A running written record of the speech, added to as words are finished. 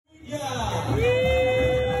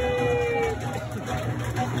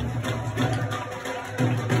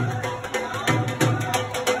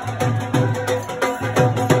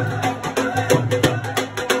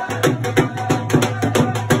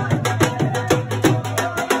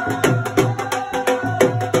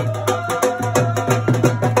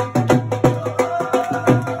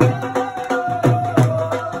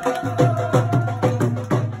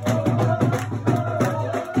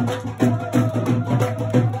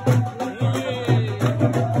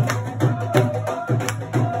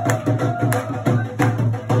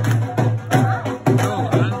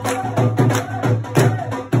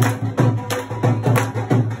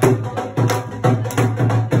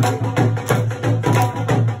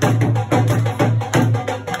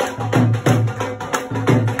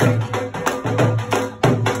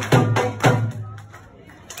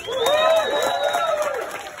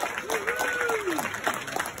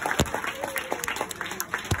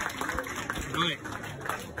Right.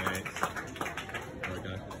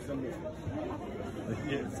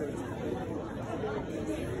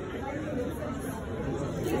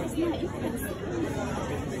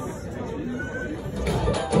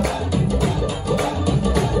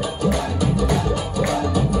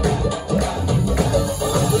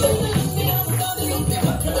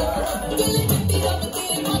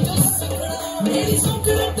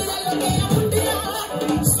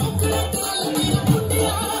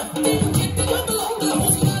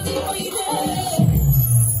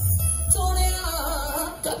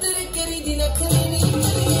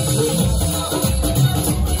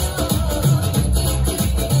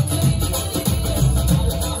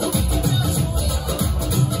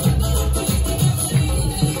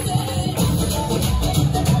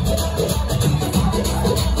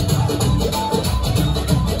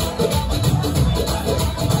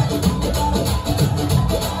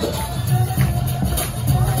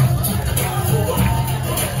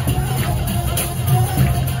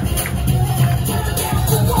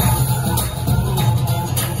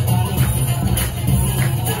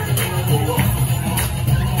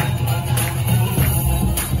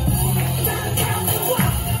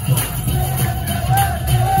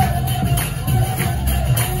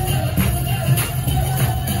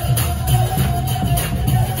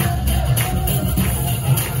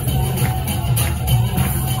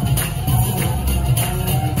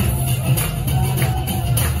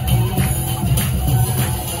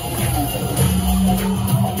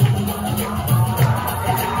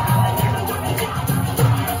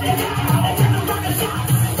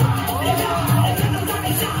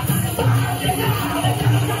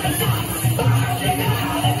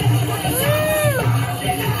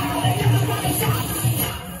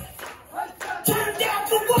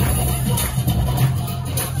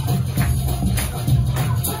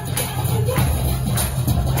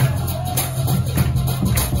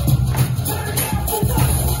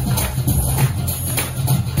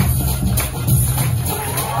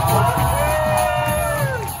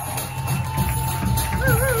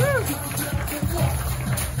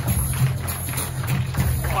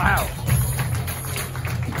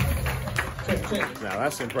 Okay. Now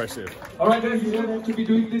that's impressive. Alright guys, you don't have to be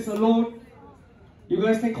doing this alone. You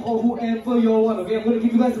guys can call whoever you want, okay? I'm going to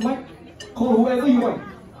give you guys the mic. Call whoever you want.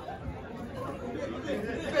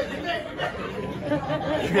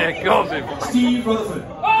 Yeah, go on, dude. Steve Rutherford.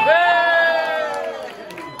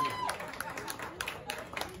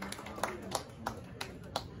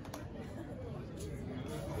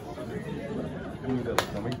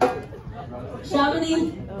 Shamini.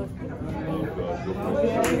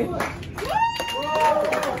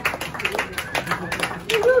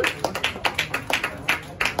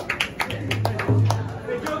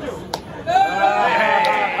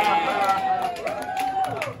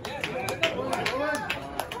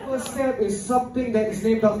 First step is something that is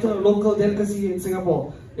named after a local delicacy in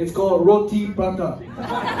Singapore. It's called roti prata.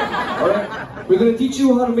 Alright? We're going to teach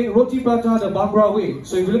you how to make roti prata the Bhangra way.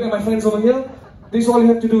 So if you look at my friends over here, this is all you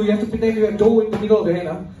have to do. You have to pretend you have dough in the middle of the hand.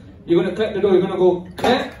 Huh? You're going to clap the dough. You're going to go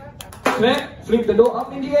clap, clap, flip the dough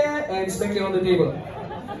up in the air and smack it on the table.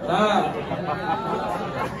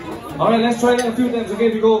 Alright, let's try that a few times. Okay,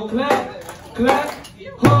 we go clap, clap,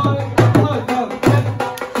 hoi, hoi, down, clap,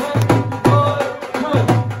 clap, hoi, hoi,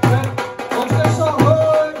 clap. One step short,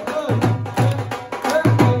 hoi, hoi, clap,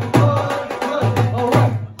 clap, hoi, hoi.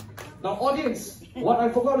 Alright. Now audience, what I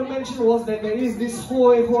forgot to mention was that there is this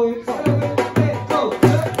hoi, hoi, part. Go,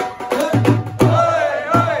 clap, clap, hoi,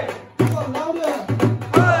 hoi. Come on, louder.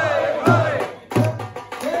 Hoi, hoi, clap,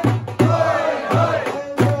 clap, hoi, hoi,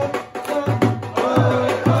 clap, hoi,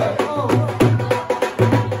 hoi.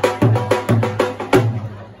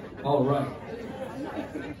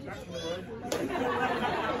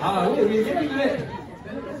 Alright. We're getting to that.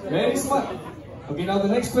 Very smart. Okay, now the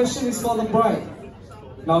next question is for the bride.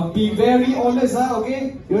 Now be very honest,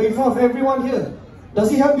 okay? You're in front of everyone here. Does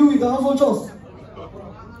he help you with the household chores?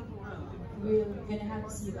 We're gonna have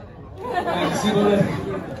to see that. See about that.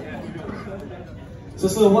 So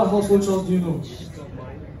sir, what household chores do you know?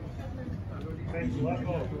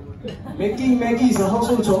 Making Maggie is a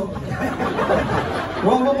household chore.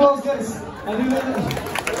 Round of applause, guys. I do that.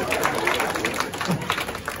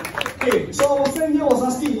 Okay, so our friend here was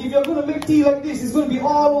asking, if you're going to make tea like this, it's going to be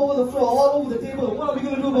all over the floor, all over the table. What are we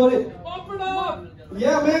going to do about it? Mop it up!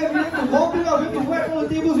 Yeah, man, we have to mop it up, we have to wipe all the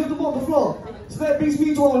tables, we have to mop the floor. So that brings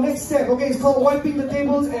me to our next step, okay? It's called wiping the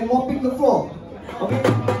tables and mopping the floor. Okay?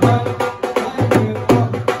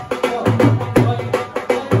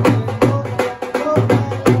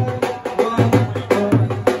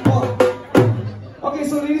 Okay,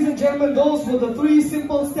 so ladies and gentlemen, those were the 3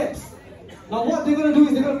 simple steps. Now what they're gonna do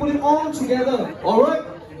is they're gonna put it all together. Alright?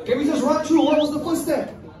 Can we just run through what was the first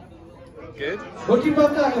step? Good. Roti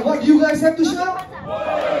prata. And what do you guys have to shout?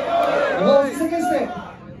 And what was the second step?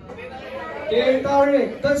 Okay,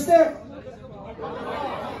 tarik. Third step.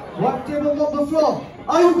 What table on the floor?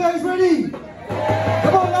 Are you guys ready?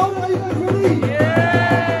 Come on, louder. Are you guys ready?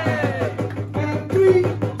 Yeah. And 3,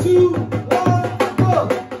 2, 1, go.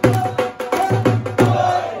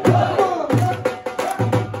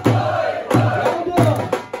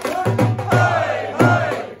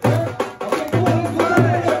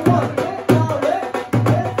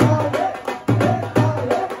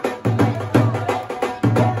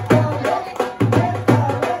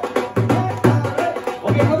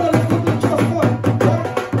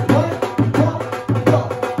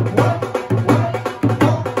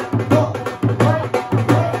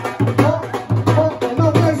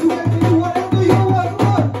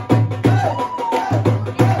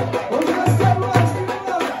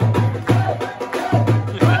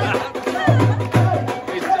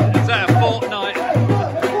 Is that a fortnight?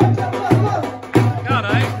 God,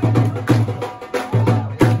 eh?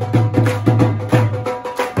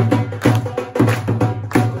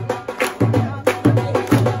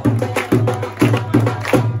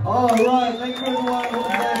 All right, thank you.